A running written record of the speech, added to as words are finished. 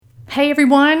Hey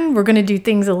everyone, we're going to do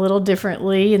things a little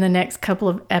differently in the next couple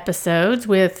of episodes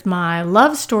with my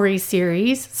love story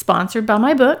series sponsored by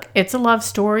my book, It's a Love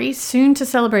Story, soon to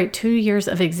celebrate 2 years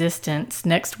of existence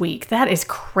next week. That is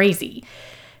crazy.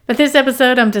 But this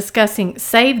episode, I'm discussing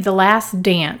Save the Last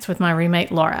Dance with my roommate,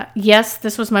 Laura. Yes,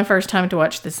 this was my first time to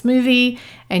watch this movie,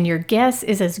 and your guess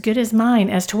is as good as mine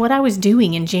as to what I was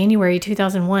doing in January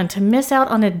 2001 to miss out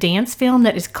on a dance film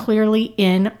that is clearly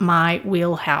in my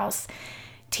wheelhouse.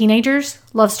 Teenagers,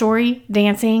 love story,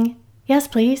 dancing, yes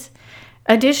please.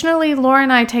 Additionally, Laura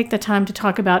and I take the time to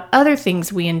talk about other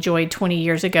things we enjoyed 20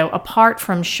 years ago apart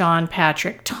from Sean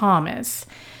Patrick Thomas.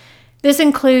 This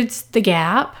includes The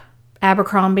Gap,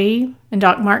 Abercrombie, and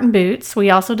Doc Marten boots. We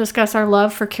also discuss our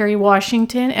love for Kerry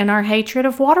Washington and our hatred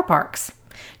of water parks.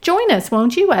 Join us,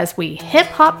 won't you, as we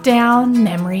hip-hop down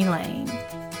memory lane.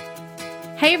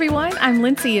 Hey everyone, I'm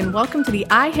Lindsay and welcome to the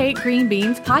I Hate Green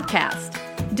Beans podcast.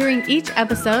 During each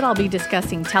episode, I'll be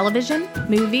discussing television,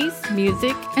 movies,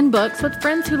 music, and books with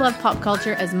friends who love pop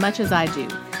culture as much as I do.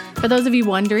 For those of you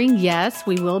wondering, yes,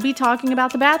 we will be talking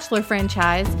about the Bachelor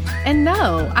franchise. And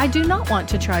no, I do not want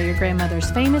to try your grandmother's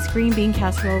famous green bean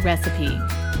casserole recipe.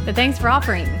 But thanks for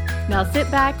offering. Now sit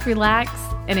back, relax,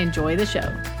 and enjoy the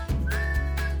show.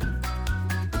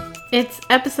 It's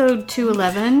episode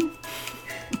 211.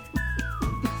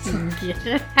 Get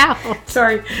it out.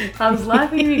 Sorry, I was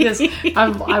laughing because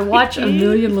I watch A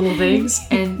Million Little Things,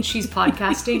 and she's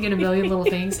podcasting in A Million Little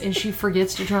Things, and she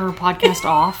forgets to turn her podcast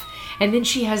off. And then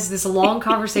she has this long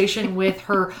conversation with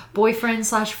her boyfriend /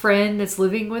 friend that's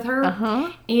living with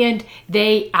her. And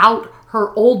they out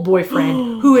her old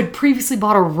boyfriend who had previously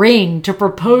bought a ring to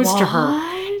propose to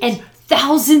her. And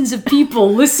thousands of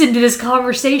people listen to this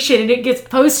conversation, and it gets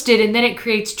posted, and then it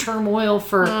creates turmoil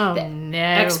for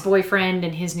ex-boyfriend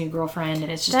and his new girlfriend, and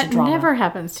it's just a drama. That never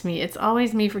happens to me. It's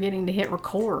always me forgetting to hit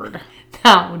record.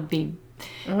 That would be...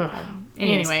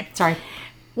 Anyway. Sorry.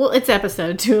 Well, it's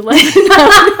episode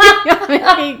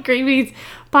 211 Green Beans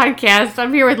podcast.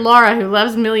 I'm here with Laura, who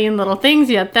loves Million Little Things,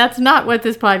 yet that's not what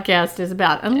this podcast is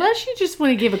about. Unless you just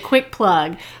want to give a quick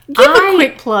plug. Give a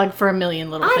quick plug for A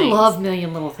Million Little Things. I love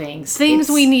Million Little Things. Things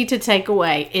we need to take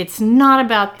away. It's not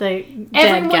about the dead guy.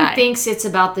 Everyone thinks it's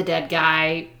about the dead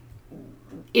guy.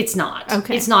 It's not.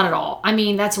 Okay. It's not at all. I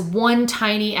mean, that's one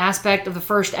tiny aspect of the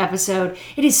first episode.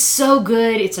 It is so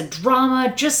good. It's a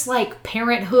drama, just like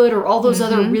Parenthood or all those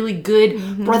other really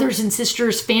good brothers and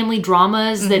sisters family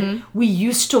dramas that we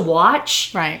used to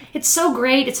watch. Right. It's so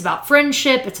great. It's about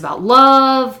friendship. It's about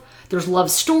love. There's love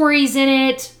stories in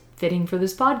it. Fitting for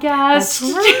this podcast. That's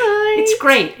right. It's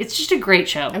great. It's just a great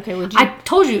show. Okay, I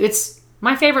told you, it's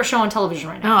my favorite show on television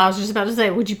right now. Oh, I was just about to say,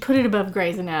 would you put it above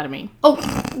Grey's Anatomy? Oh,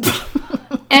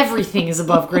 everything is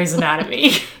above Grey's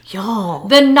Anatomy. Y'all.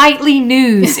 The nightly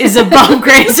news is above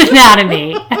Grey's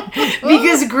Anatomy.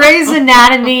 Because Grey's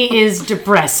Anatomy is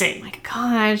depressing.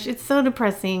 Gosh, it's so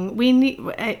depressing. We need.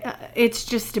 It's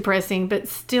just depressing, but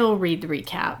still read the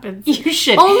recap. You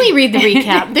should only read the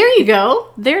recap. There you go.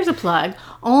 There's a plug.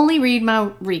 Only read my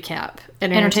recap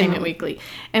at Entertainment Weekly,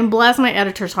 and bless my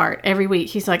editor's heart every week.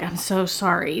 He's like, "I'm so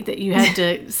sorry that you had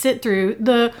to sit through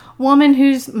the woman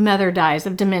whose mother dies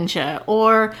of dementia,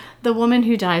 or the woman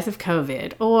who dies of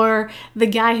COVID, or the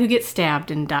guy who gets stabbed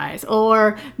and dies,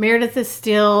 or Meredith is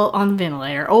still on the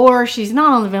ventilator, or she's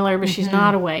not on the ventilator but she's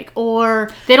not awake, or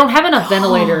they don't have enough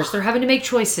ventilators. They're having to make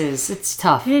choices. It's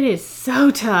tough. It is so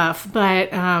tough,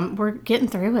 but we're getting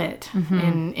through it.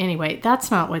 And anyway, that's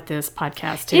not what this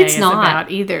podcast today is about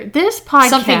either. This podcast...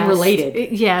 Something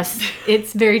related. Yes,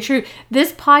 it's very true.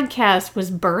 This podcast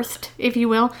was birthed, if you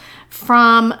will,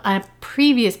 from a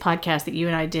previous podcast that you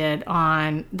and I did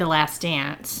on The Last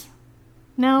Dance.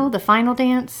 No, The Final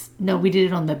Dance? No, we did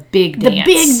it on The Big Dance. The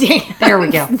Big Dance. There we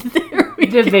go.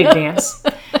 The Big Dance.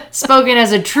 Spoken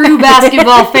as a true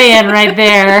basketball fan right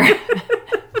there.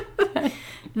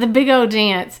 The Big O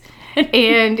Dance.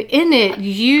 And in it,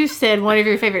 you said one of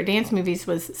your favorite dance movies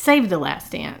was Save the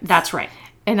Last Dance. That's right.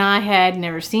 And I had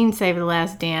never seen Save the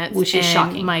Last Dance. Which is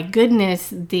shocking. My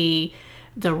goodness, the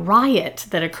riot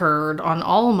that occurred on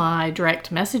all my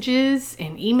direct messages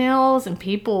and emails and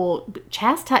people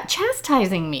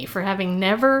chastising me for having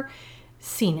never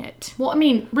seen it. Well, I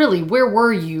mean, really, where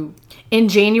were you? In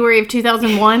January of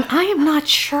 2001? I am not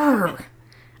sure.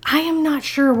 I am not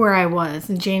sure where I was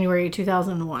in January of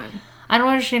 2001. I don't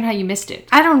understand how you missed it.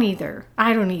 I don't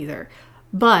either.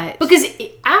 But... Because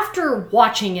after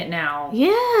watching it now...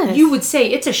 Yes. You would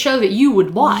say it's a show that you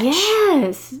would watch.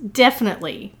 Yes,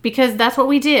 definitely. Because that's what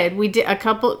we did. We did a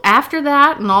couple... After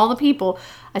that and all the people,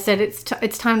 I said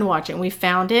it's time to watch it. And we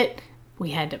found it. We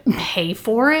had to pay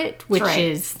for it, which That's right.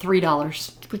 is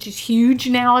 $3. which is huge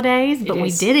nowadays, but we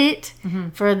is. did it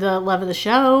for the love of the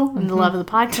show and the love of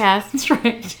the podcast. That's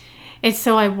right. And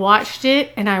so I watched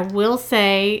it, and I will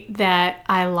say that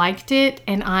I liked it,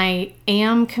 and I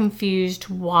am confused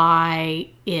why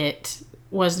it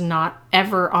was not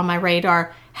ever on my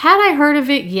radar. Had I heard of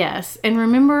it? Yes. And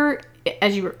remember,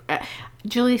 as you were,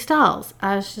 Julia Stiles,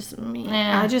 I was just,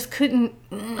 I just couldn't.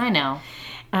 I know.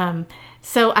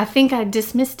 So I think I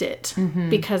dismissed it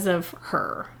because of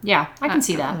her. Yeah, I can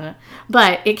see that.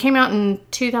 But it came out in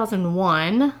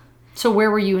 2001. So where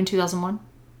were you in 2001?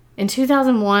 In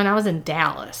 2001, I was in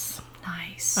Dallas.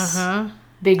 Nice.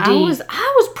 Big D.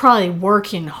 I was probably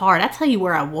working hard. I tell you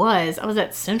where I was. I was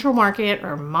at Central Market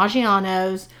or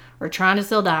Maggiano's or trying to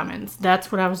sell diamonds.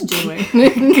 That's what I was doing.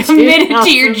 Committed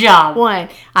to your job.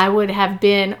 I would have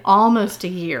been almost a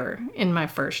year in my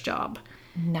first job.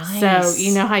 Nice. So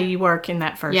you know how you work in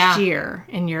that first year,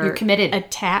 and you're committed,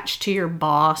 attached to your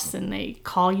boss, and they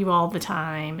call you all the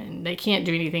time, and they can't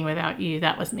do anything without you.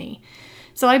 That was me.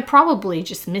 So I probably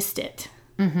just missed it.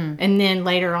 And then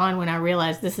later on, when I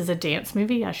realized this is a dance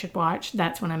movie I should watch,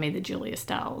 that's when I made the Julia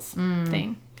Stiles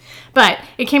thing. But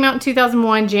it came out in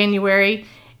 2001, January.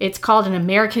 It's called an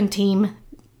American teen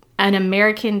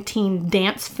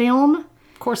dance film.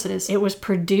 Of course it is. It was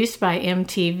produced by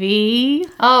MTV.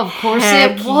 Oh, of course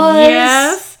it was.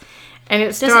 Yes. And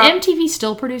Does MTV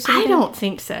still produce anything? I don't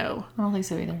think so. I don't think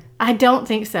so either. I don't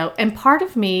think so. And part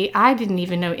of me, I didn't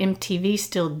even know MTV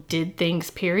still did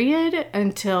things, period,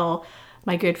 until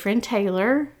my good friend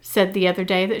Taylor said the other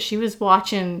day that she was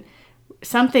watching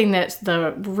something that's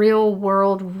the Real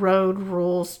World Road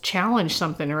Rules Challenge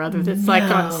something or other that's like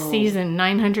on season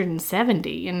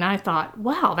 970. And I thought,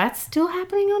 wow, that's still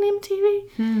happening on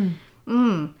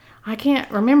MTV? I can't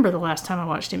remember the last time I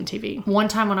watched MTV. One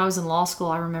time when I was in law school,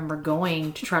 I remember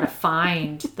going to try to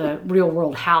find the Real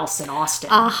World house in Austin.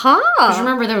 Because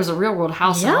remember, there was a Real World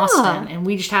house in Austin, and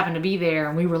we just happened to be there,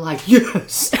 and we were like,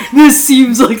 yes, this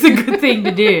seems like the good thing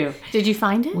to do. Did you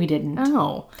find it? We didn't.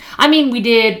 Oh. I mean, we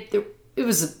did. It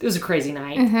was a crazy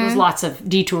night. There was lots of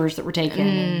detours that were taken.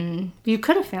 And you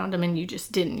could have found them, and you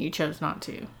just didn't. You chose not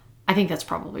to. I think that's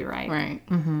probably right. Right.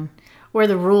 Where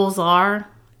the rules are,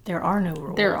 there are no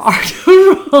rules. There are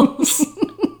no rules.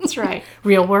 That's right.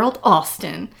 Real World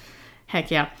Austin. Heck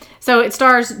yeah. So it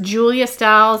stars Julia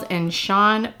Stiles and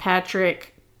Sean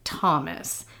Patrick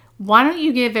Thomas. Why don't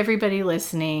you give everybody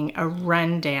listening a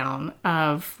rundown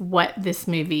of what this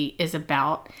movie is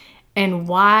about and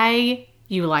why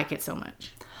you like it so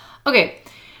much? Okay.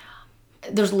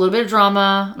 There's a little bit of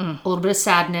drama, a little bit of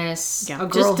sadness. Yeah,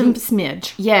 just a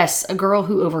smidge. Yes, a girl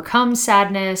who overcomes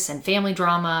sadness and family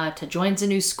drama to joins a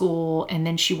new school, and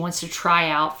then she wants to try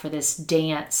out for this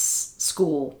dance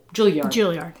school, Juilliard.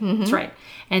 Juilliard. That's right.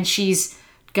 And she's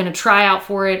going to try out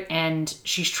for it, and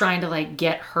she's trying to like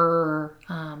get her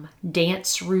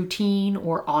dance routine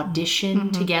or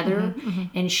audition together.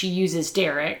 And she uses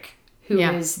Derek, who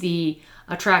is the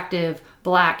attractive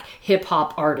black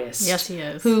hip-hop artist. Yes, he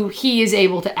is. Who he is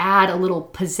able to add a little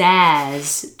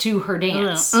pizzazz to her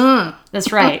dance.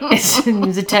 That's right.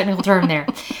 It's a technical term there.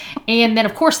 And then,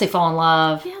 of course, they fall in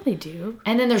love. Yeah, they do.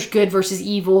 And then there's good versus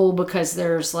evil, because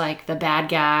there's like the bad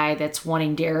guy that's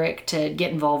wanting Derek to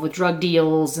get involved with drug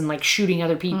deals and like shooting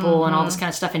other people and all this kind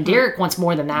of stuff. And Derek wants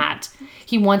more than that.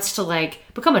 He wants to like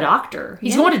become a doctor.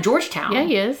 He's going to Georgetown. Yeah,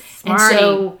 he is. And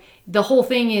so the whole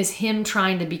thing is him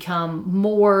trying to become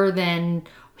more than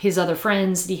his other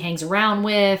friends that he hangs around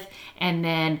with. And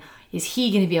then is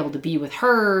he going to be able to be with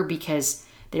her because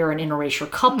they're an interracial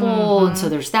couple? And so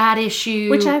there's that issue.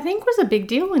 Which I think was a big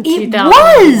deal in it 2001.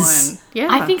 Was! Yeah.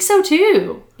 I think so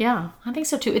too. Yeah. I think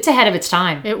so too. It's ahead of its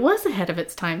time. It was ahead of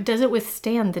its time. Does it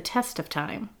withstand the test of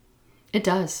time? It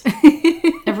does.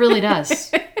 It really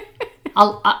does.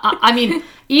 I mean,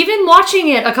 even watching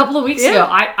it a couple of weeks ago,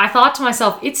 I thought to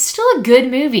myself, it's still a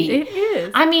good movie. It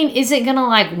is. I mean, is it going to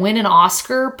like win an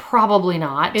Oscar? Probably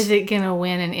not. Is it going to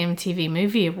win an MTV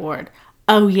Movie Award?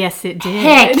 Oh, yes, it did.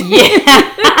 Heck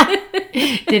yeah.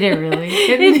 Did it really?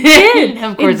 It did.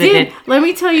 Of course it did. Let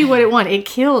me tell you what it won. It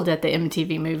killed at the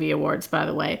MTV Movie Awards, by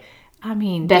the way. I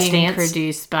mean, Best being dance?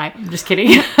 Produced by... I'm just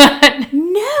kidding.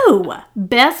 No.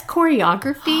 Best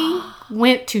choreography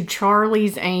went to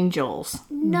Charlie's Angels.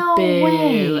 No Boo.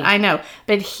 way. I know.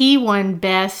 But he won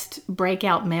Best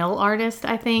Breakout Male Artist,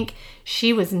 I think.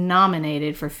 She was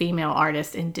nominated for Female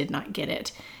Artist and did not get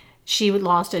it. She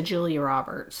lost to Julia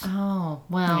Roberts. Oh,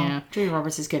 well. Yeah. Julia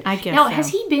Roberts is good. I guess Now, so. has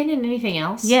he been in anything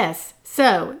else? Yes.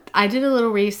 So, I did a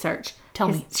little research. Tell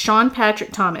me. Sean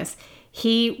Patrick Thomas,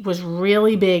 he was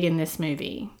really big in this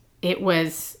movie. It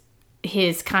was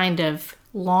his kind of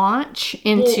launch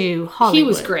into Hollywood. He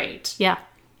was great. Yeah.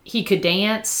 He could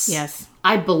dance. Yes.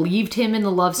 I believed him in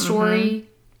the love story.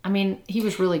 I mean, he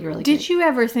was really, really good. Did you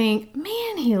ever think,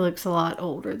 man, he looks a lot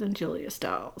older than Julia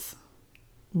Stiles?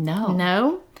 No.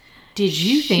 No? Did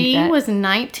you think that? She was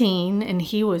 19 and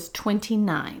he was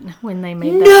 29 when they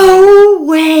made that. No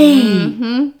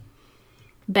way!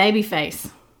 Baby face.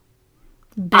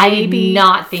 I did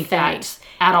not think that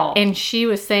at all. And she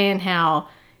was saying how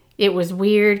it was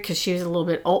weird because she was a little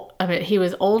bit old. I mean, he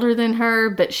was older than her,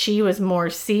 but she was more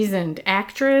seasoned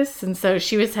actress. And so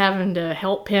she was having to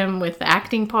help him with the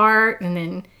acting part. And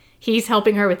then he's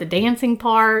helping her with the dancing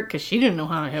part because she didn't know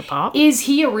how to hip hop. Is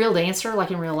he a real dancer, like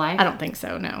in real life? I don't think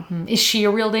so, no. Is she a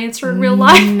real dancer in real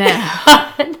life?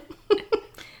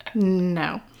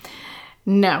 No.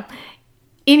 No.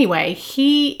 Anyway,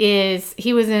 he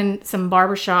was in some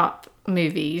barbershop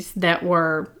movies that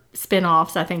were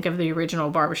spin-offs, I think, of the original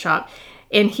Barbershop.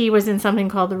 And he was in something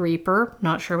called The Reaper.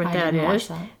 Not sure what that didn't watch is.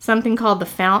 that. Something called The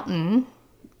Fountain.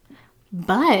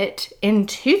 But in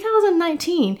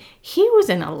 2019, he was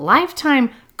in a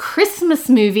Lifetime Christmas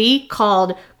movie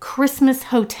called Christmas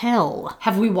Hotel.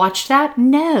 Have we watched that?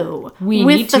 No. We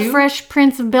with need the to? Fresh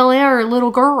Prince of Bel-Air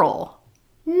little girl.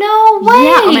 No way!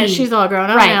 Yeah, I mean, she's all grown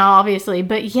up Right. now, obviously.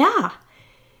 But yeah.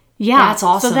 Yeah. That's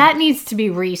awesome. So that needs to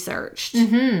be researched.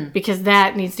 Mm-hmm. Because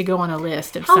that needs to go on a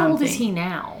list of How something. old is he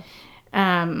now?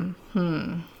 I'm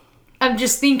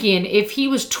just thinking, if he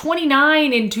was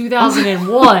 29 in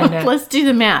 2001... Let's do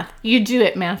the math. You do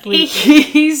it, mathlete.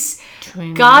 He's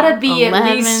gotta be 11.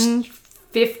 at least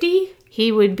 50?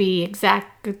 He would be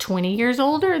exactly 20 years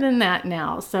older than that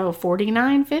now. So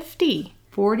 49, 50.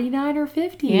 49 or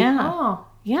 50? Yeah. Oh,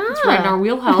 Yeah. it's right in our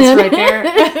wheelhouse right there.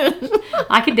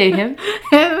 I could date him.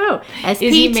 I don't know.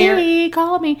 he SPT, married?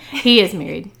 call me. He is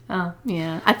married. Oh.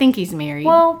 Yeah. I think he's married.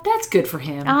 Well, that's good for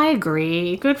him. I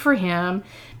agree. Good for him.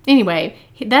 Anyway,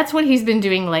 that's what he's been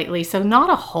doing lately. So not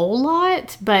a whole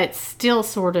lot, but still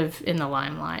sort of in the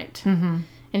limelight. Mm-hmm.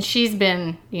 And she's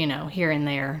been, here and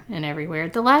there and everywhere.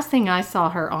 The last thing I saw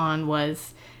her on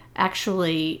was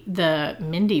actually the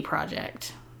Mindy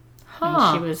Project.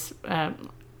 And she was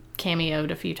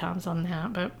cameoed a few times on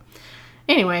that. But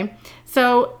anyway,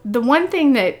 so the one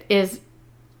thing that is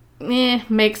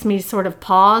makes me sort of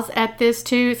pause at this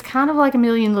too, it's kind of like A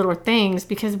Million Little Things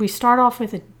because we start off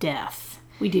with a death.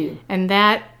 We do. And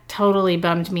that totally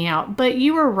bummed me out. But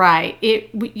you were right.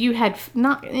 You had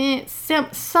not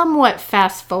somewhat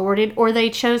fast forwarded, or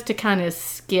they chose to kind of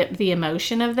skip the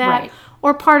emotion of that. Right.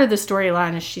 Or part of the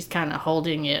storyline is she's kind of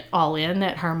holding it all in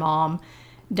that her mom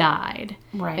died.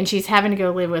 Right. And she's having to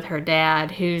go live with her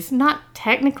dad, who's not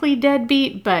technically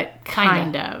deadbeat, but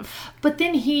kind of. But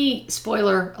then he,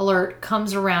 spoiler alert,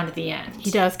 comes around at the end. He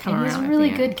does come and around. He's a at really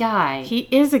the good end. guy. He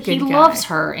is a good guy. He loves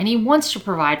her and he wants to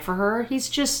provide for her. He's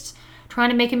just trying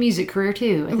to make a music career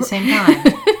too at the same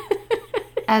time.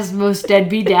 As most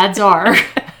deadbeat dads are.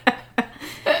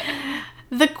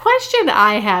 The question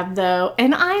I have, though,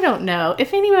 and I don't know,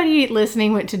 if anybody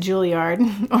listening went to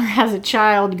Juilliard or has a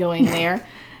child going there,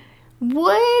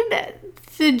 would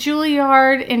the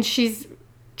Juilliard, and she's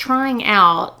trying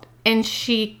out, and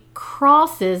she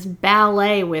crosses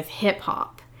ballet with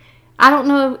hip-hop. I don't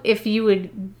know if you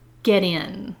would get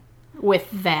in with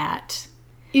that.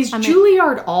 Is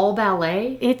Juilliard all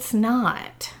ballet? It's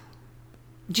not.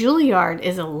 Juilliard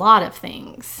is a lot of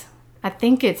things. I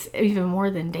think it's even more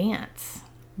than dance.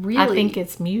 Really? I think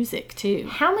it's music, too.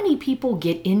 How many people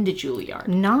get into Juilliard?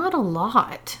 Not a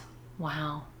lot.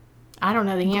 Wow. I don't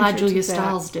know the answer Glad to Julia that.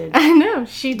 Stiles did. I know,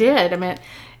 she did. I mean,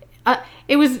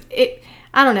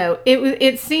 I don't know.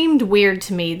 It seemed weird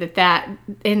to me that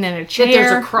and then a chair. That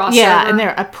there's a crossover. Yeah, and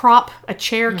there a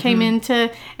chair came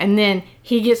into, and then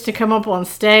he gets to come up on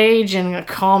stage and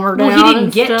calm her down. Well, he didn't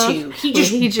and get stuff. to. He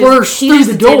just burst through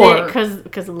the did door.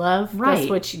 Because love. Right. That's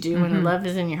what you do when love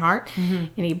is in your heart.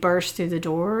 And he burst through the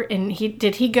door. And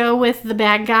did he go with the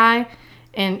bad guy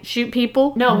and shoot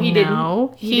people? No, he didn't.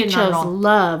 No, he did not at chose all.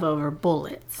 love over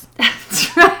bullets,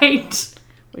 That's right.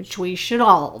 which we should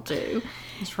all do.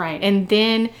 That's right. And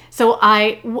then, so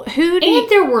And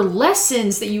there were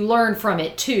lessons that you learned from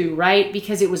it too, right?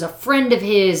 Because it was a friend of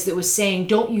his that was saying,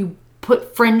 don't you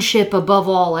put friendship above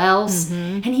all else?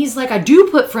 And he's like, I do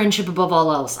put friendship above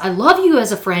all else. I love you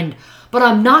as a friend, but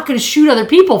I'm not going to shoot other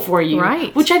people for you.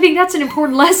 Right. Which I think that's an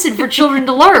important lesson for children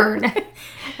to learn.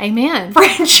 Amen.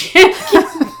 Friendship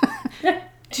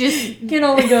Just can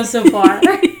only go so far.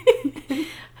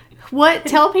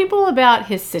 tell people about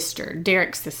his sister,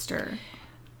 Derek's sister.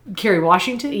 Kerry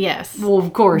Washington? Yes. Well,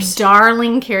 of course.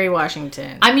 Darling Kerry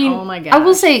Washington. I mean, oh my God. I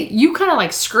will say, you kind of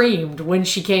like screamed when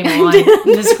she came on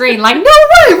the screen, like, no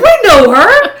way, we know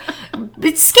her.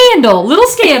 It's scandal, little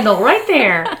scandal right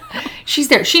there. She's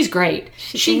there. She's great.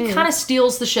 She kind of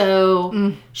steals the show.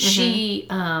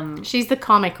 Mm-hmm. She's the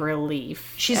comic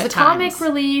relief. She's the comic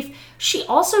relief. She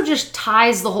also just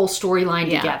ties the whole storyline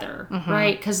together,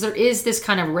 right? Because there is this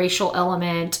kind of racial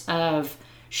element of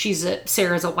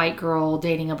Sarah's a white girl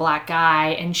dating a black guy,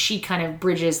 and she kind of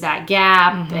bridges that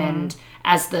gap. And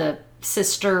as the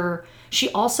sister, she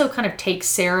also kind of takes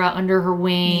Sarah under her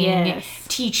wing,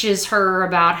 teaches her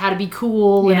about how to be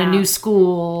cool in a new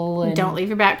school. And don't leave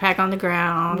your backpack on the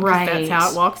ground. Right. That's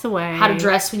how it walks away. How to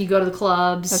dress when you go to the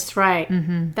clubs. That's right.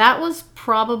 Mm-hmm. That was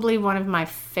probably one of my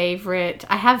favorite.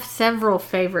 I have several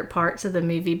favorite parts of the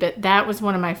movie, but that was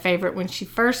one of my favorite when she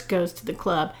first goes to the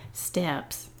club,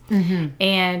 Steps. Mm-hmm.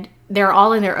 And they're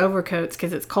all in their overcoats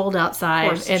because it's cold outside.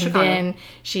 Course, and Chicago. Then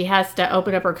she has to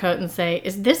open up her coat and say,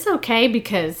 "Is this okay?"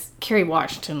 Because Kerry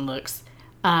Washington looks,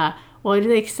 what do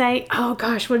they say? Oh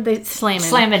gosh, what did they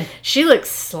slamming? She looks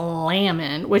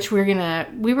slamming, which we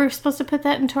were supposed to put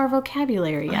that into our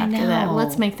vocabulary after that.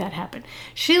 Let's make that happen.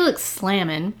 She looks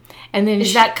slamming, and then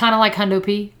is that kind of like Hundo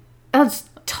P? That's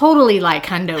totally like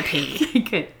Hundo P.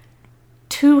 Good.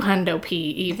 2 Hundo P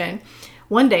even.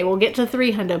 One day we'll get to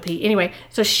 3 Hundo P. Anyway,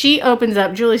 so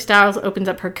Julie Stiles opens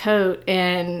up her coat,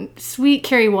 and sweet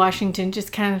Kerry Washington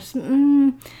just kind of,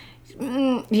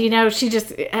 she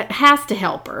just has to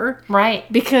help her.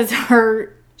 Right. Because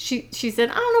she said,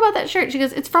 "I don't know about that shirt." She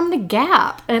goes, "It's from the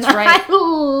Gap." And that's right. I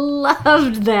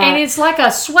loved that. And it's like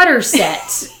a sweater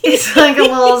set. It's like a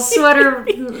little sweater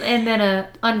and then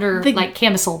like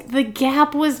camisole. The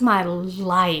Gap was my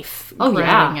life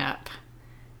growing up.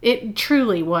 It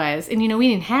truly was. And, we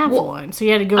didn't have one, so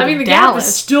you had to go to Dallas. The Gap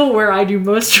is still where I do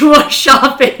most of my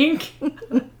shopping.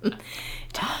 Don't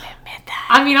admit that.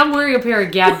 I'm wearing a pair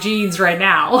of Gap jeans right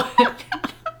now.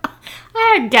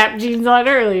 I had Gap jeans on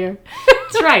earlier.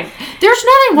 That's right. There's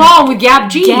nothing wrong with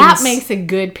Gap jeans. Gap makes a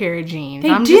good pair of jeans.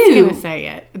 I'm just going to say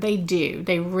it. They do.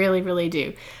 They really, really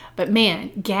do. But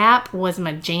man, Gap was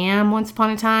my jam once upon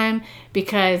a time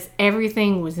because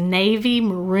everything was navy,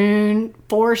 maroon,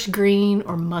 forest green,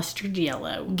 or mustard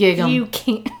yellow. Gig 'em. You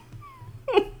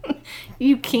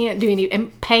can't do any.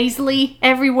 And paisley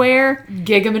everywhere.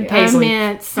 Gig 'em and paisley. I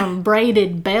meant some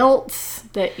braided belts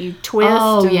that you twist.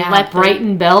 Oh, and yeah.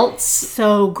 Brighton belts.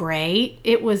 So great.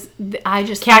 It was,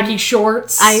 khaki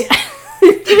shorts.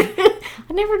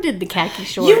 I never did the khaki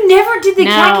shorts. You never did the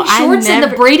khaki shorts and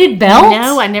the braided belt?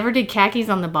 No, I never did khakis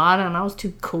on the bottom. I was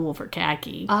too cool for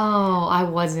khaki. Oh, I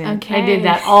wasn't. Okay. I did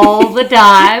that all the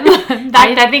time. In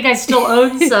fact, I think I still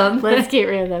own some. Let's get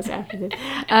rid of those after this.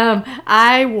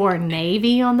 I wore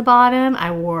navy on the bottom.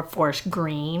 I wore forest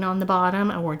green on the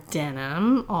bottom. I wore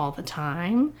denim all the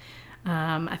time.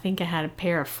 I think I had a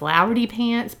pair of flowery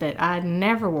pants, but I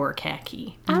never wore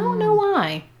khaki. I don't know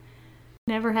why.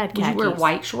 Never had khakis. Would you wear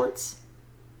white shorts?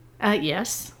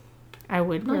 Yes, I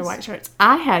would wear white shorts.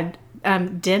 I had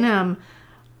denim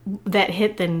that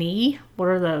hit the knee. What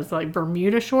are those? Like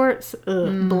Bermuda shorts?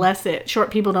 Bless it.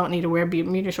 Short people don't need to wear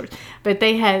Bermuda shorts. But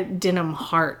they had denim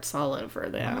hearts all over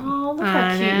them. Oh, look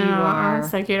how cute you are.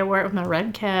 So cute. I wear it with my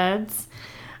red kids.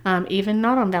 Even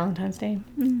not on Valentine's Day.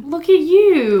 Look at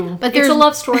you. But it's a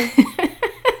love story.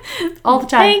 All the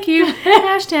time. Thank you.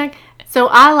 Hashtag. So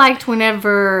I liked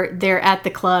whenever they're at the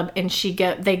club and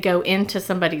they go into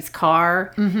somebody's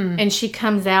car and she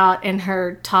comes out and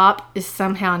her top is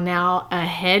somehow now a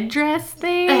headdress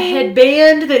thing. A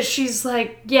headband that she's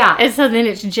like, yeah. And so then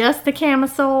it's just the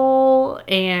camisole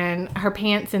and her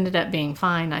pants ended up being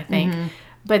fine, I think. Mm-hmm.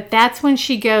 But that's when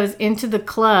she goes into the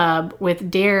club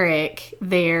with Derek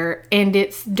there and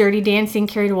it's Dirty Dancing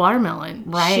Carried Watermelon.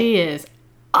 Right. She is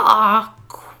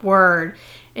awkward.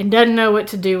 And doesn't know what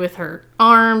to do with her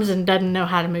arms and doesn't know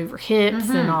how to move her hips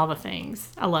and all the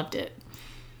things. I loved it.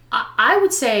 I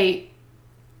would say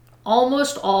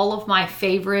almost all of my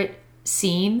favorite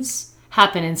scenes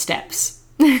happen in Steps.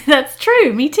 That's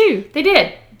true. Me too. They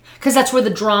did. Because that's where the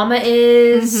drama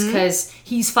is. Because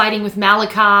he's fighting with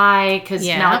Malachi. Because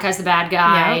Malachi's the bad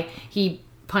guy. Yep. He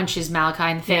punches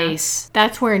Malachi in the face.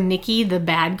 That's where Nikki, the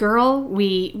bad girl,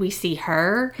 we see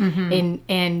her.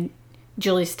 And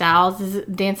Julie Stiles is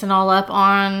dancing all up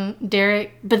on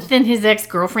Derek. But then his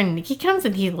ex-girlfriend, Nikki, comes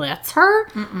and he lets her.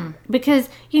 Because,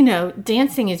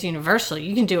 dancing is universal.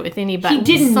 You can do it with anybody. He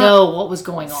didn't know what was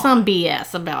going on. Some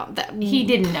BS about that. He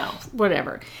didn't know.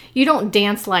 Whatever. You don't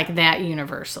dance like that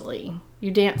universally.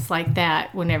 You dance like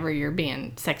that whenever you're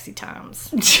being sexy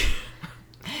times.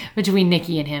 Between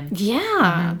Nikki and him.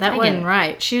 Yeah, that wasn't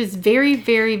right. She was very,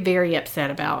 very, very upset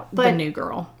about the new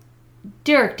girl.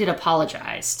 Derek did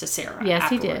apologize to Sarah. Yes,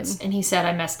 afterwards, he did. And he said,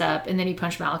 I messed up. And then he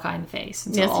punched Malachi in the face.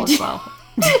 And so all was well.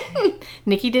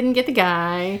 Nikki didn't get the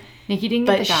guy. Nikki didn't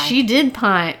get But the guy. she did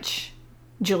punch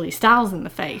Julia Stiles in the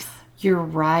face. You're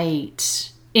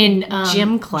right. In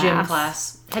Gym class. Gym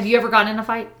class. Have you ever gotten in a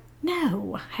fight?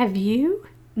 No. Have you?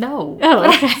 No. Oh,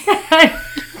 okay.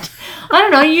 I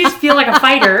don't know. You just feel like a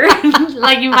fighter.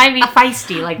 Like you might be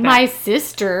feisty like that. My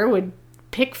sister would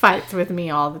pick fights with me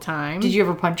all the time. Did you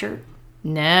ever punch her?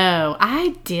 No.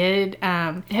 I did.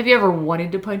 Have you ever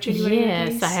wanted to punch anybody?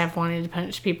 Yes, I have wanted to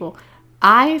punch people.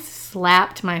 I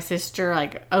slapped my sister,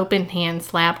 like open hand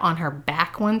slap on her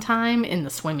back one time in the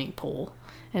swimming pool.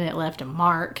 And it left a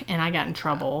mark, and I got in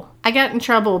trouble. I got in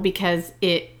trouble because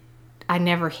I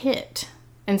never hit.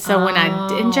 And so when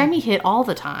and Jamie hit all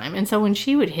the time. And so when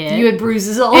she would hit, You had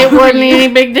bruises all it over wasn't you.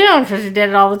 any big deal because she did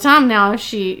it all the time. Now, if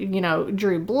she,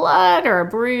 drew blood or a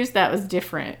bruise, that was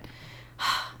different.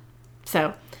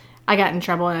 So I got in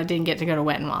trouble, and I didn't get to go to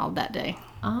Wet n Wild that day.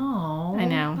 Oh. I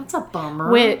know. That's a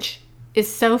bummer. Which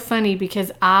is so funny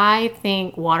because I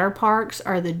think water parks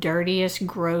are the dirtiest,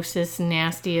 grossest,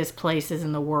 nastiest places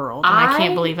in the world. And I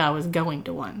can't believe I was going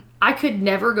to one. I could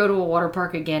never go to a water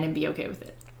park again and be okay with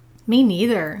it. Me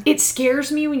neither. It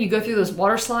scares me when you go through those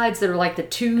water slides that are like the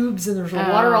tubes and there's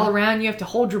water all around. You have to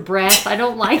hold your breath. I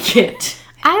don't like it.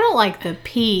 I don't like the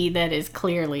pee that is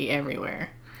clearly everywhere.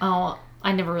 Oh,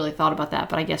 I never really thought about that,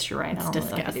 but I guess you're right. I don't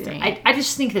really like it disgusting. either. I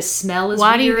just think the smell is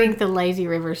Why weird. do you think the lazy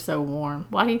river's so warm?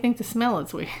 Why do you think the smell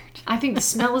is weird? I think the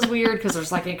smell is weird because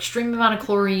there's like an extreme amount of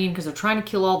chlorine because they're trying to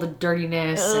kill all the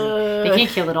dirtiness and they can't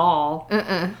kill it all.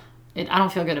 I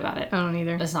don't feel good about it. I don't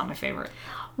either. That's not my favorite.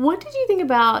 What did you think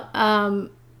about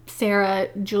Sarah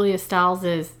Julia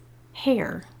Stiles'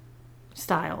 hair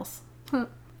styles?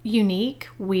 Unique,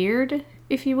 weird,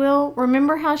 if you will.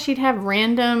 Remember how she'd have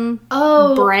random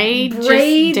braids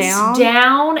just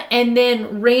down and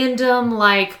then random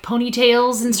like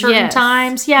ponytails in certain Yes.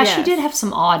 times. Yeah, she Yes. did have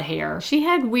some odd hair. She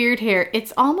had weird hair.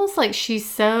 It's almost like she's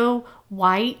so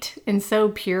white and so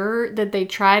pure that they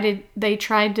tried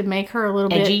to make her a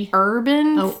little Edgy? bit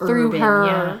urban through urban, her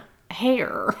yeah.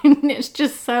 hair. And it's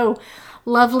just so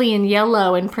lovely and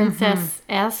yellow and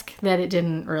princess-esque that it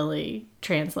didn't really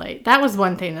translate. That was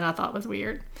one thing that I thought was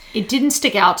weird. It didn't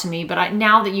stick out to me, but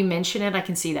now that you mention it, I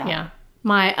can see that. Yeah.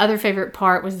 My other favorite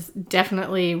part was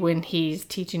definitely when he's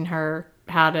teaching her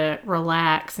how to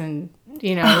relax and,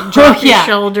 drop your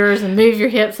shoulders and move your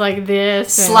hips like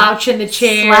this. And Slouch in the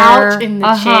chair. Slouch in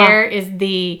the chair is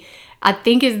the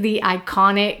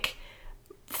iconic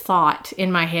thought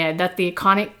in my head. That's the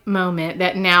iconic moment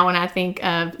that now when I think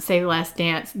of Save the Last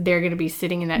Dance, they're going to be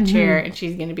sitting in that chair and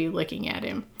she's going to be looking at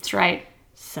him. That's right.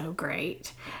 So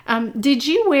great. Did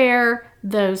you wear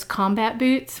those combat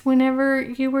boots whenever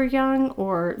you were young,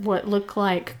 or what looked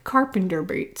like carpenter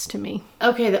boots to me?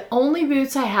 Okay, the only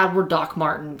boots I had were Doc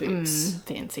Marten boots.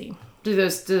 Fancy. Do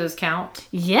those count?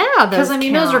 Yeah, Because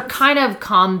those are kind of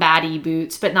combat-y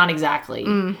boots, but not exactly.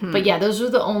 But yeah, those are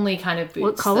the only kind of boots.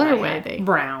 What color that I were had. they?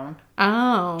 Brown.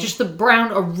 Oh. Just the brown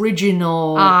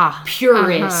original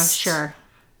purist Sure.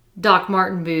 Doc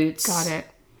Marten boots. Got it.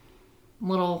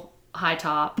 Little high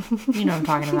top. You know what I'm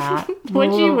talking about.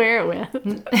 What'd you wear it with?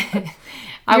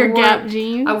 Your Gap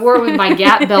jeans? I wore it with my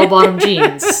Gap bell-bottom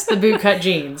jeans. The boot-cut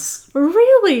jeans.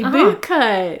 Really? Boot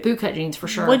cut? Boot-cut jeans for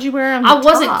sure. What'd you wear on I the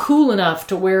wasn't top? cool enough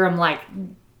to wear them like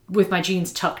with my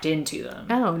jeans tucked into them.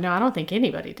 Oh, no, I don't think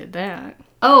anybody did that.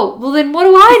 Oh, well then what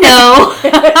do I know?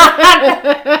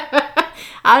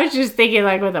 I was just thinking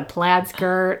like with a plaid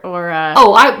skirt or a...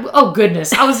 Oh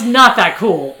goodness, I was not that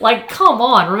cool. Like, come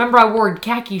on. Remember I wore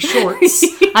khaki shorts.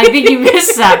 I think you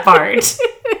missed that part.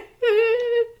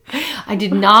 I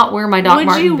did not wear my Doc What'd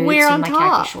Marten you boots wear and on my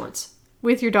top? khaki shorts.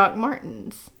 with your Doc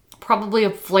Martens. Probably a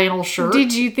flannel shirt.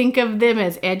 Did you think of them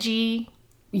as edgy?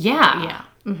 Yeah. Yeah.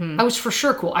 Mm-hmm. I was for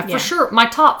sure cool. My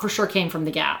top for sure came from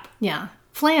the Gap. Yeah.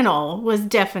 Flannel was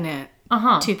definite.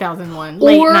 2001, Or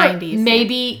late 90s.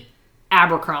 maybe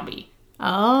Abercrombie.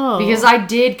 Oh. Because I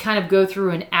did kind of go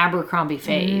through an Abercrombie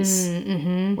phase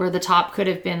where the top could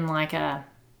have been like a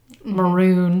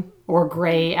maroon or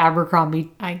gray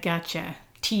Abercrombie I gotcha.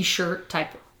 t-shirt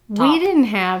type top. We didn't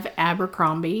have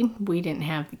Abercrombie. We didn't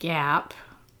have the Gap.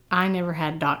 I never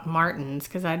had Doc Martens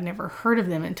because I'd never heard of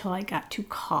them until I got to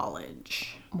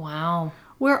college, Wow.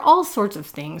 where all sorts of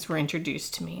things were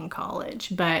introduced to me in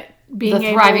college. But being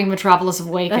The thriving metropolis of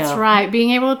Waco. That's right. Being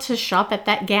able to shop at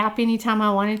that Gap anytime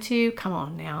I wanted to. Come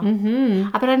on now. Mm-hmm.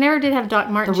 But I never did have Doc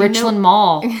Martens. The Richland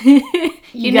Mall.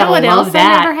 You know what else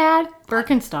I never had?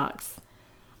 Birkenstocks.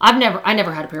 I never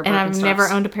had a pair of Birkenstocks. And I've never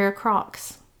owned a pair of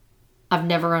Crocs. I've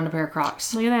never owned a pair of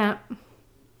Crocs. Look at that.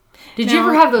 Did you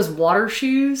ever have those water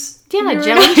shoes? Yeah, when you were in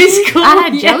jelly high shoes. school? I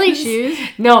had jelly Yes. shoes.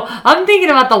 No, I'm thinking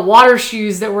about the water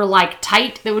shoes that were like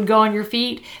tight that would go on your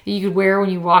feet that you could wear when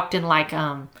you walked in like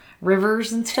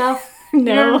rivers and stuff. You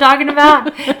know what I'm talking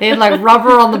about? They had like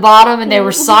rubber on the bottom and they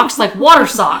were socks, like water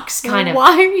socks, kind of.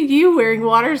 Why are you wearing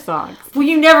water socks? Well,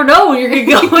 you never know when you're going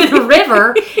to go in a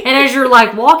river, and as you're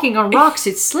like walking on rocks,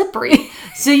 it's slippery.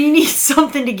 So you need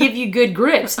something to give you good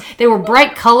grips. They were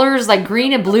bright colors like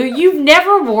green and blue. You've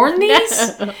never worn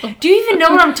these? No. Do you even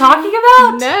know what I'm talking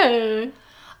about? No.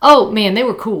 Oh, man, they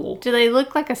were cool. Do they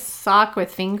look like a sock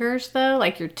with fingers though?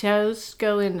 Like your toes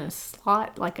go in a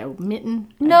slot, like a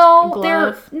mitten? No, a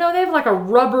glove? they have like a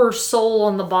rubber sole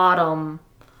on the bottom.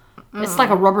 It's like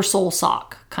a rubber sole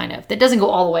sock, kind of. That doesn't go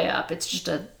all the way up. It's just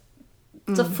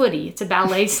it's a footy. It's a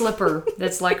ballet slipper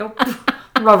that's like a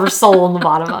rubber sole on the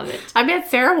bottom of it. I bet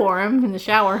Sarah wore them in the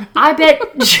shower. I bet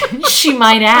she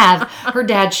might have. Her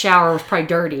dad's shower was probably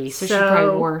dirty, so she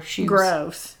probably wore shoes.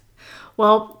 Gross.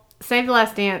 Well, Save the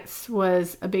Last Dance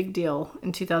was a big deal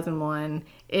in 2001.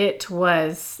 It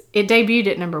debuted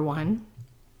at number 1.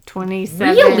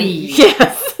 27. Really?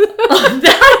 Yes.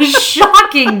 That is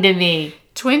shocking to me.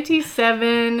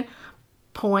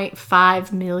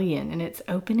 27.5 million in its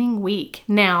opening week.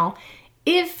 Now,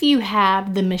 if you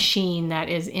have the machine that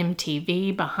is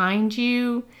MTV behind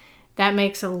you, that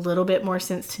makes a little bit more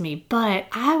sense to me. But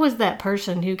I was that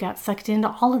person who got sucked into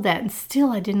all of that and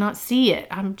still I did not see it.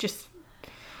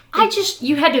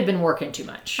 You had to have been working too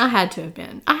much. I had to have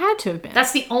been.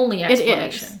 That's the only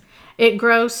explanation. It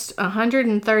grossed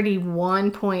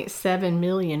 131.7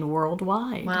 million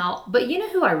worldwide. Wow. But you know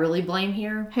who I really blame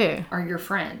here? Who? Are your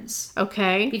friends.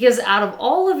 Okay. Because out of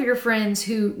all of your friends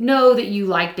who know that you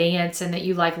like dance and that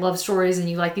you like love stories and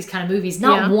you like these kind of movies,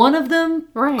 not one of them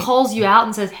calls you out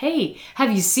and says, hey,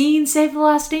 have you seen Save the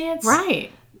Last Dance?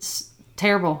 Right. It's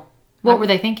terrible. What were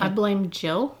they thinking? I blame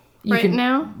Jill You right can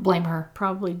now. blame her.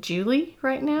 Probably Julie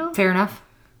right now. Fair enough.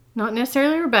 Not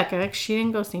necessarily Rebecca, 'cause she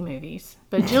didn't go see movies.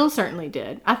 But Jill certainly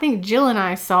did. I think Jill and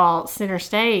I saw Center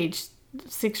Stage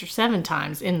 6 or 7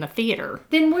 times in the theater.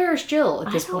 Then where's Jill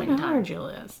at this point in I don't know where time? Jill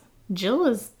is. Jill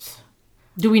is...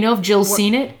 Do we know if Jill's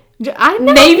seen it? I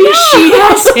know. Maybe she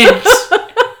hasn't.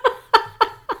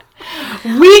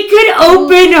 We could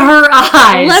open her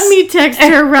eyes. Let me text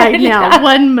her right now.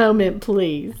 One moment,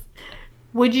 please.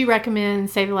 Would you recommend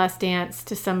Save the Last Dance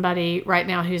to somebody right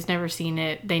now who's never seen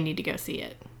it? They need to go see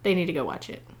it. They need to go watch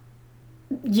it.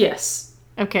 Yes.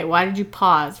 Okay, why did you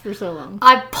pause for so long?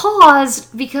 I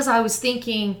paused because I was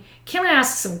thinking, can I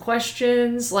ask some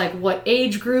questions? Like, what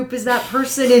age group is that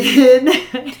person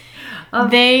in?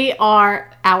 They are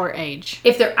our age.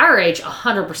 If they're our age,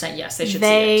 100% yes, they should see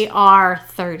They it. are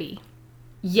 30.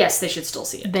 Yes, they should still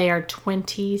see it. They are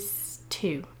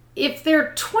 22. If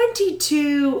they're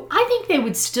 22, I think they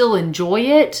would still enjoy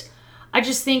it. I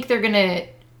just think they're going to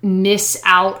miss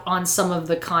out on some of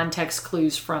the context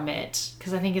clues from it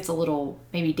because I think it's a little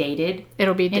maybe dated.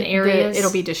 It'll be in areas.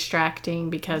 It'll be distracting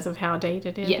because of how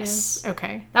dated it is. Yes.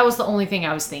 Okay. That was the only thing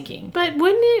I was thinking. But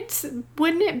wouldn't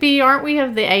it be, aren't we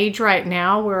of the age right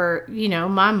now where,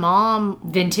 my mom...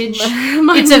 Vintage?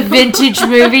 It's a vintage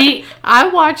movie. I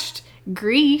watched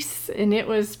Grease, and it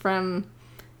was from,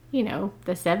 the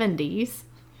 70s.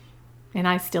 And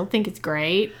I still think it's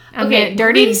great. I mean,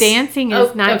 Dirty Grease, Dancing is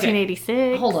 1986.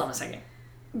 Okay. Hold on a second.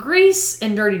 Grease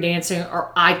and Dirty Dancing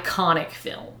are iconic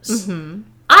films. Mm-hmm.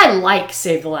 I like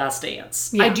Save the Last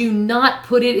Dance. Yeah. I do not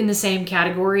put it in the same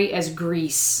category as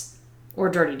Grease or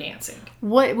Dirty Dancing.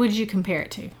 What would you compare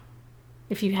it to?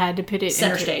 If you had to put it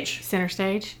Center Stage. Center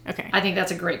Stage? Okay. I think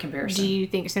that's a great comparison. Do you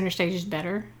think Center Stage is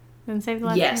better than Save the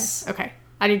Last Yes. Dance? Okay.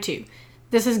 I do too.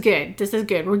 This is good.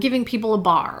 We're giving people a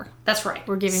bar. That's right.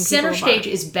 We're giving people Center a bar. Stage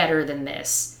is better than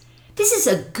this. This is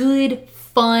a good,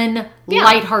 fun,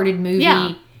 lighthearted movie.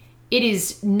 Yeah. It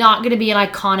is not going to be an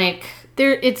iconic...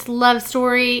 It's love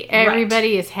story.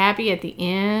 Everybody is happy at the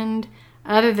end.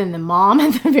 Other than the mom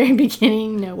at the very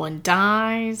beginning, no one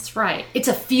dies. That's right. It's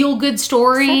a feel-good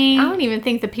story. I don't even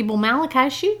think the people Malachi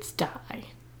shoots die.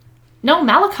 No,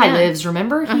 Malachi lives,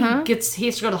 remember? He has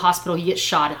to go to the hospital. He gets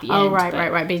shot at the end. Oh,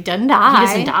 right. But he doesn't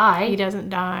die. He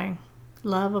doesn't die.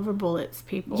 Love over bullets,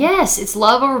 people. Yes, it's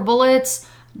love over bullets.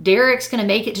 Derek's going to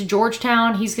make it to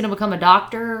Georgetown. He's going to become a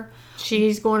doctor.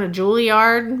 She's going to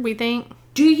Juilliard, we think.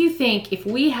 Do you think, if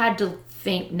we had to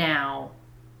think now,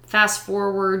 fast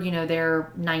forward,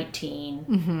 they're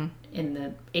 19 in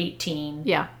the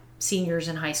 18 seniors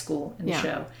in high school in the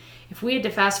show. If we had to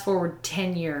fast forward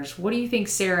 10 years, what do you think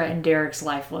Sarah and Derek's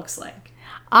life looks like?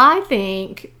 I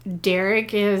think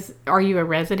Derek is... Are you a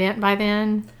resident by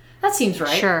then? That seems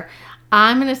right. Sure.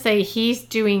 I'm going to say he's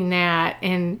doing that,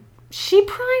 and she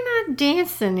probably not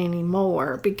dancing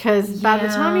anymore because by the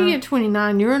time you get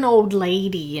 29, you're an old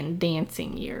lady in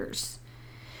dancing years.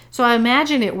 So I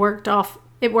imagine it worked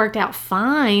out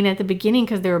fine at the beginning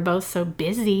because they were both so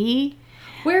busy.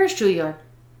 Where is Juilliard?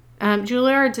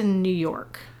 Juilliard's in New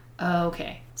York. Oh,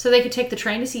 okay. So they could take the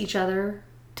train to see each other.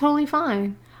 Totally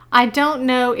fine. I don't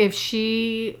know if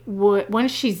she would,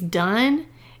 once she's done,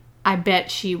 I bet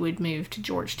she would move to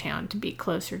Georgetown to be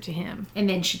closer to him. And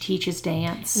then she teaches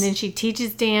dance. And then she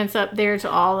teaches dance up there to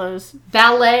all those...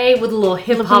 ballet with a little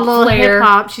hip-hop flair.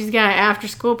 Hip-hop. She's got an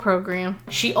after-school program.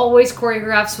 She always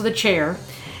choreographs with a chair.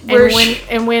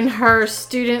 And when her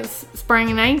students sprain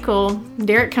an ankle,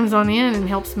 Derek comes on in and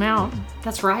helps them out.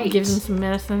 That's right. Gives them some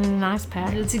medicine and an ice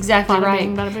pack. That's exactly Bada right.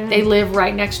 bing, bada boom. They live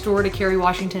right next door to Kerry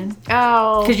Washington.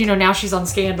 Oh. Because, now she's on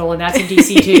Scandal, and that's in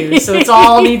D.C. too. So it's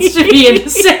all needs to be in the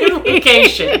same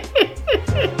location.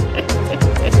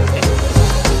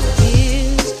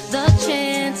 Here's the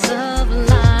chance of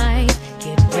life.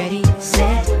 Get ready,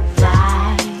 set,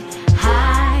 fly.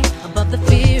 High above the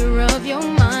fear of your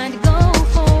mind. Go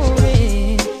for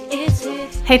it.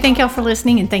 Hey, thank y'all for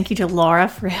listening, and thank you to Laura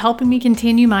for helping me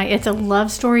continue my It's a Love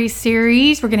Story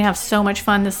series. We're going to have so much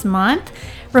fun this month.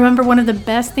 Remember, one of the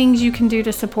best things you can do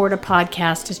to support a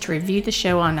podcast is to review the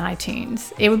show on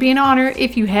iTunes. It would be an honor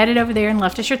if you headed over there and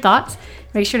left us your thoughts.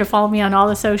 Make sure to follow me on all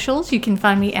the socials. You can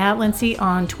find me at Lindsay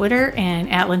on Twitter and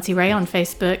at Lindsay Ray on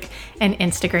Facebook and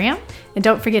Instagram. And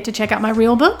don't forget to check out my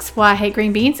real books, Why I Hate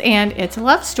Green Beans and It's a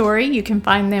Love Story. You can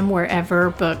find them wherever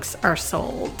books are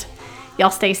sold. Y'all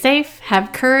stay safe,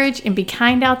 have courage, and be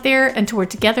kind out there. Until we're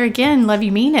together again, love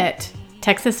you, mean it.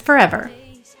 Texas forever.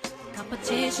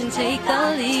 Competition, take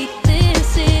the lead.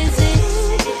 This is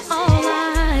it. All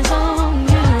eyes on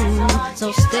you.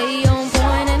 So stay on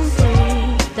point and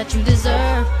prove that you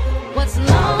deserve what's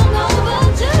long overdue.